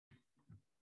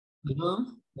Hello,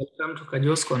 welcome to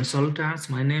KAJOS Consultants.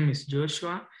 My name is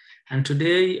Joshua, and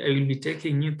today I will be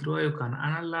taking you through how you can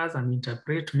analyze and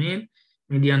interpret mean,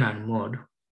 median, and mode.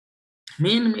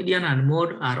 Mean, median, and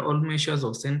mode are all measures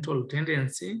of central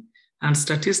tendency, and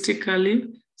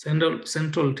statistically,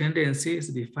 central tendency is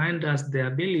defined as the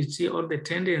ability or the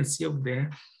tendency of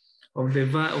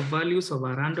values of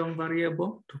a random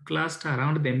variable to cluster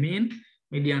around the mean,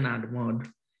 median, and mode.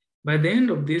 By the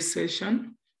end of this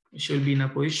session, you should be in a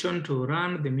position to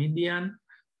run the median,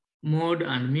 mode,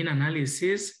 and mean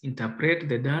analysis, interpret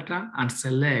the data, and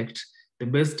select the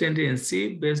best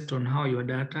tendency based on how your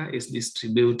data is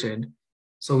distributed.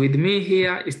 So with me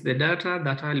here is the data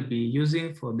that I'll be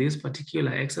using for this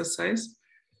particular exercise.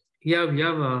 Here we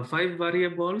have 5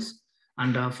 variables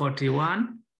and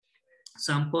 41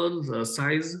 sample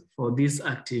size for this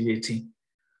activity.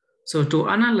 So to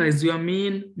analyze your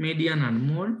mean, median, and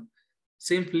mode,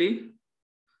 simply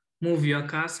move your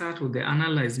cursor to the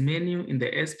Analyze menu in the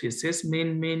SPSS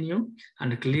main menu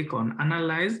and click on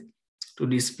Analyze to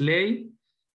display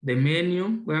the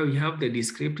menu where we have the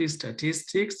descriptive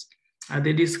statistics. At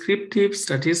the descriptive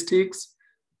statistics,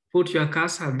 put your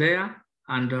cursor there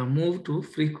and move to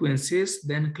Frequencies,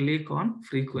 then click on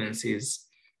Frequencies.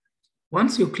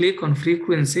 Once you click on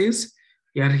Frequencies,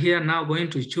 you are here now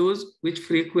going to choose which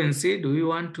frequency do you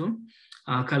want to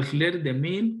calculate the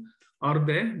mean, or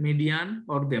the median,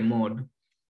 or the mode.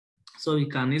 So you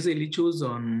can easily choose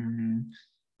on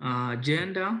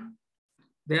gender,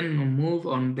 then move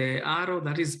on the arrow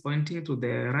that is pointing to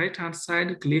the right-hand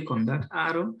side, click on that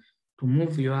arrow to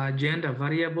move your gender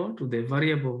variable to the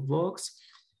variable box.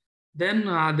 Then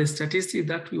the statistic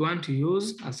that we want to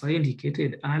use, as I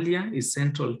indicated earlier, is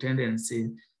central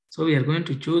tendency. So we are going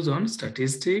to choose on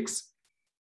statistics.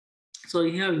 So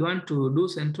here we want to do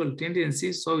central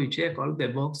tendency, so we check all the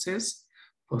boxes.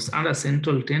 Because under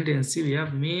central tendency, we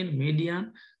have mean,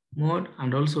 median, mode,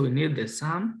 and also we need the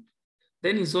sum.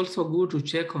 Then it's also good to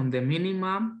check on the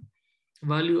minimum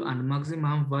value and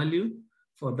maximum value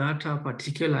for that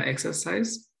particular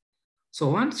exercise. So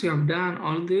once you have done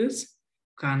all this,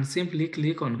 you can simply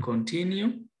click on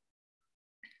continue,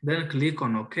 then click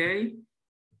on OK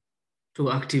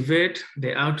to activate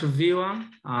the auto viewer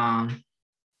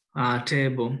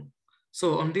table.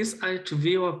 So on this auto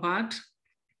viewer part,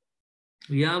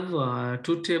 we have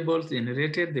 2 tables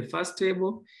generated. The first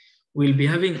table will be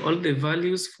having all the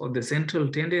values for the central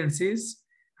tendencies,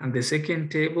 and the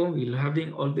second table will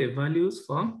having all the values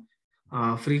for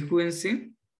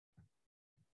frequency.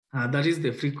 That is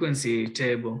the frequency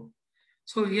table.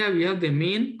 So here we have the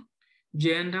mean.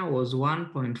 Gender was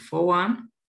 1.41.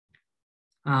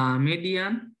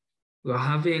 Median, we are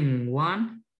having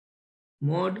 1.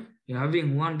 Mode, you're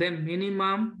having 1. Then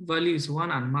minimum value is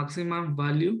 1 and maximum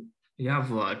value, you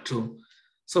have 2.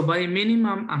 So by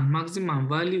minimum and maximum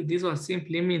value, this was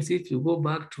simply means if you go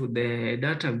back to the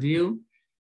data view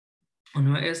on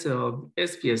your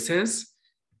SPSS,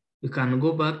 you can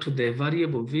go back to the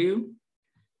variable view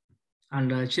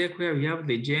and check where we have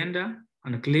the gender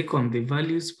and click on the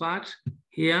values part.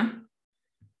 Here,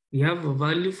 we have a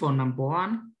value for number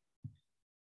 1.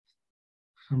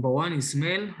 Number 1 is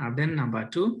male, and then number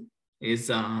 2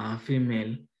 is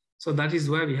female. So that is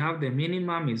where we have the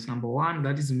minimum is number 1,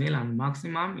 that is male, and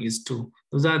maximum is 2.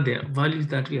 Those are the values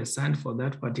that we assigned for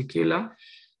that particular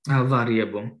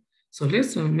variable. So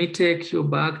let me take you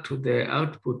back to the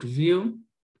output view.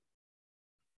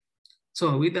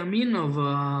 So with a mean of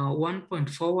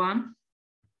 1.41,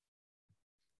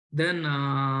 then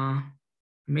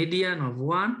median of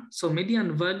 1. So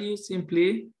median value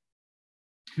simply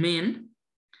mean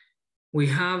we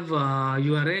have,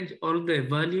 you arrange all the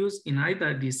values in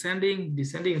either descending.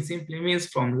 Descending simply means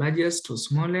from largest to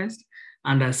smallest,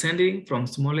 and ascending from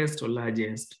smallest to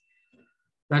largest.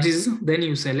 That is, then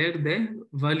you select the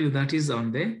value that is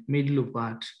on the middle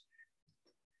part.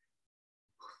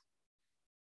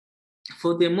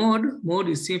 For the mode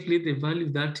is simply the value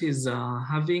that is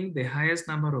having the highest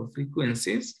number of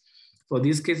frequencies. For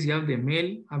this case, you have the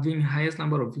male having highest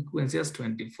number of frequencies,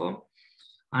 24,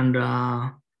 and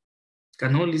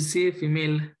can only see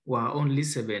female were only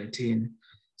 17.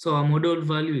 So our model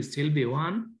value will still be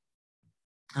 1.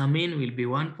 Our mean will be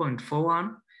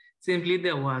 1.41. Simply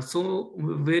there were so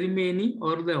very many,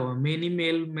 or there were many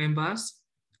male members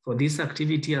for this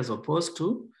activity as opposed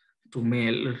to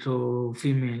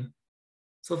female.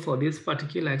 So for this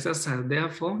particular exercise,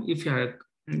 therefore, if you are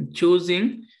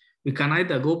choosing, we can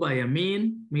either go by a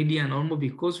mean, median, or more,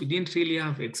 because we didn't really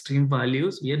have extreme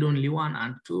values. We had only 1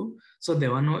 and 2. So there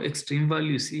were no extreme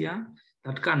values here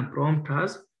that can prompt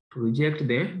us to reject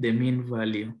the mean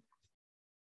value.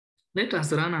 Let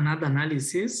us run another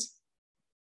analysis.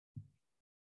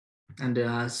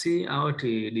 and see how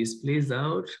it displays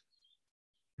out.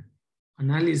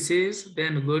 Analysis,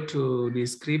 then go to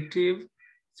descriptive,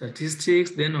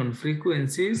 statistics, then on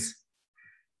frequencies.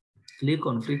 Click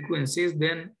on frequencies,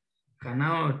 then can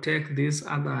now take this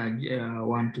other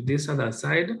one to this other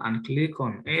side and click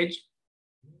on edge.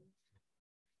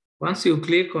 Once you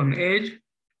click on edge,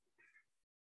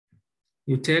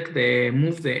 you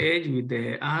move the edge with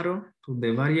the arrow to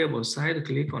the variable side,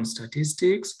 click on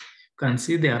statistics. You can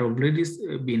see they are already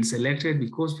been selected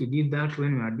because we did that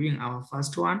when we are doing our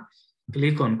first one.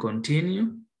 Click on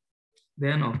continue,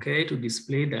 then okay to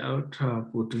display the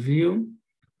output view.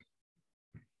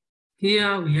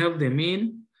 Here we have the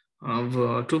mean of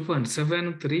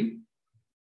 2.73.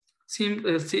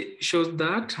 Shows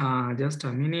that just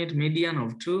a minute, median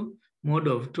of 2, mode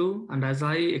of 2, and as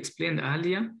I explained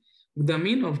earlier, with the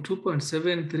mean of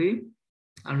 2.73,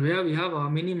 and where we have our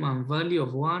minimum value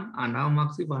of 1 and our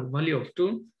maximum value of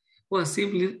 2, will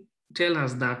simply tell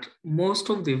us that most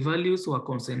of the values were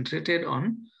concentrated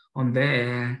on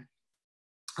the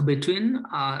between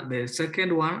the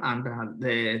second one and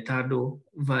the third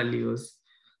values.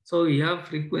 So we have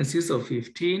frequencies of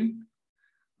 15,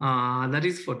 that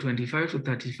is for 25 to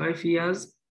 35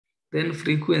 years. Then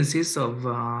frequencies of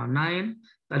 9,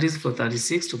 that is for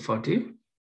 36 to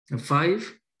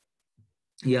 45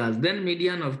 years. Then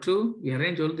median of 2, we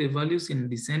arrange all the values in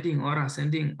descending or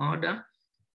ascending order.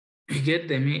 We get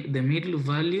the middle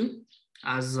value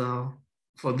as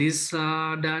for this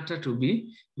data to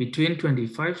be between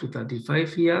 25 to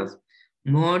 35 years.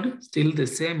 Mode, still the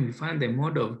same, we find the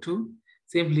mode of 2.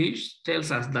 Simply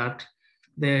tells us that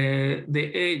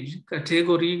the age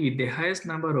category with the highest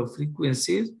number of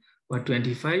frequencies were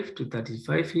 25 to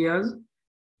 35 years.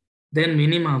 Then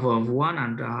minimum of 1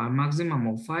 and maximum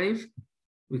of 5.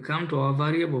 We come to our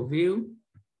variable view.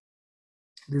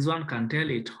 This one can tell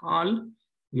it all.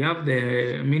 We have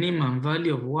the minimum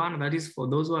value of 1, that is for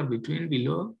those who are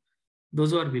below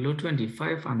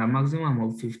 25, and a maximum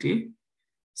of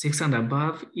 56 and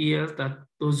above years, that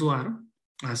those who are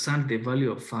assigned the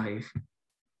value of 5.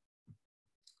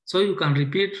 So you can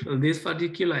repeat this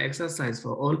particular exercise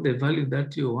for all the value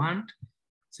that you want.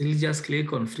 So you just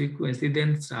click on frequency,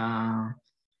 then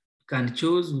can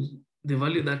choose the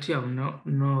value that you have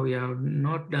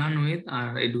not done with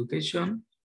education,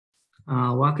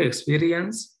 work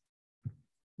experience,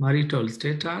 marital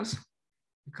status.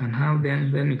 You can have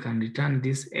then you can return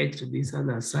this edge to this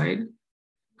other side.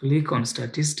 Click on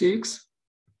statistics,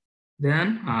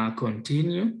 then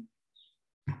continue.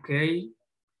 Okay,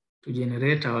 to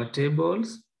generate our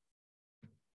tables.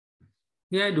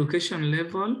 Here, education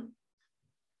level,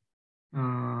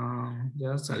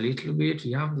 just a little bit.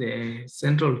 We have the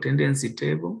central tendency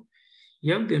table.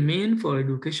 You have the mean for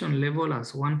education level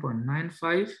as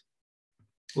 1.95.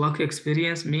 Work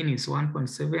experience mean is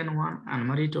 1.71, and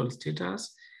marital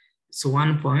status is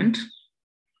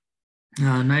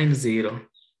 1.90.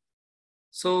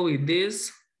 So with this,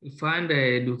 we find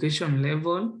the education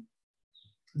level,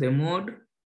 the mode,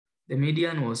 the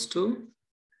median was 2.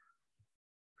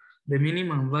 The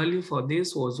minimum value for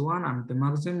this was 1, and the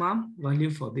maximum value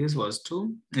for this was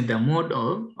 2 in the mode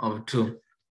of 2.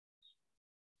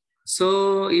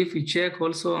 So if we check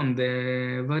also on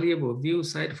the variable view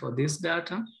side for this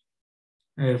data,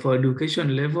 for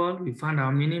education level, we found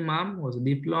our minimum was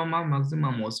diploma,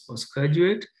 maximum was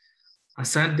postgraduate,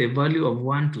 assigned the value of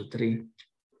 1 to 3.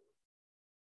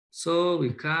 So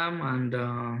we come and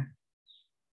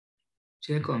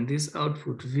check on this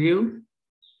output view.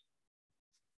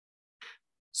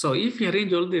 So if you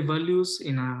arrange all the values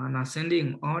in an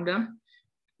ascending order,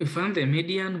 we find the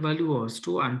median value was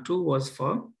 2, and 2 was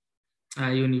for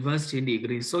a university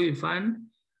degree. So you find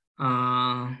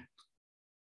the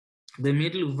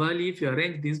middle value, if you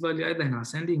arrange this value either in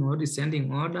ascending or descending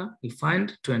order, we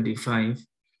find 25.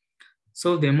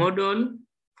 So the model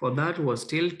for that was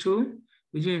still 2,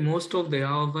 which means most of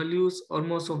our values or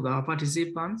most of our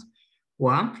participants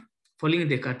were falling in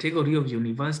the category of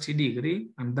university degree,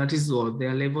 and that is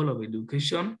their level of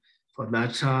education for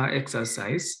that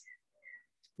exercise.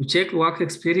 You check work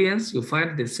experience, you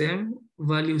find the same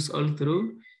values all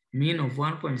through, mean of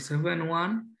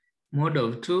 1.71, mode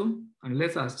of 2, and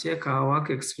let us check our work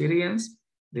experience,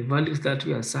 the values that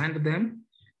we assigned them.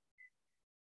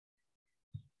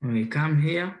 When we come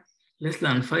here, less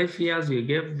than 5 years, we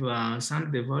gave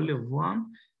assigned the value of 1,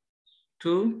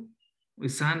 2, we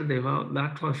assigned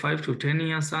that for 5 to 10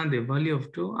 years, assigned the value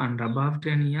of 2, and above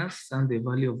 10 years, assigned the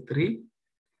value of 3.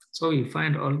 So we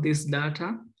find all this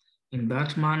data in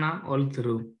that manner all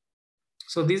through.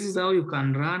 So this is how you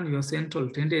can run your central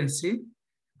tendency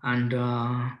and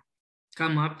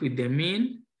come up with the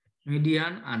mean,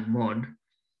 median, and mode.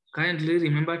 Kindly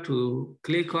remember to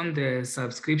click on the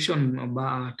subscription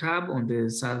tab on the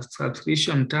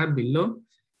subscription tab below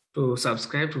to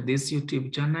subscribe to this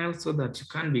YouTube channel so that you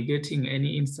can be getting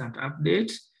any instant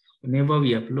update whenever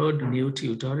we upload new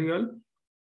tutorial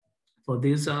for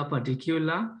this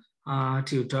particular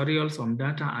tutorials on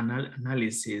data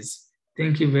analysis.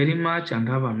 Thank you very much and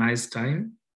have a nice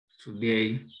time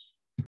today.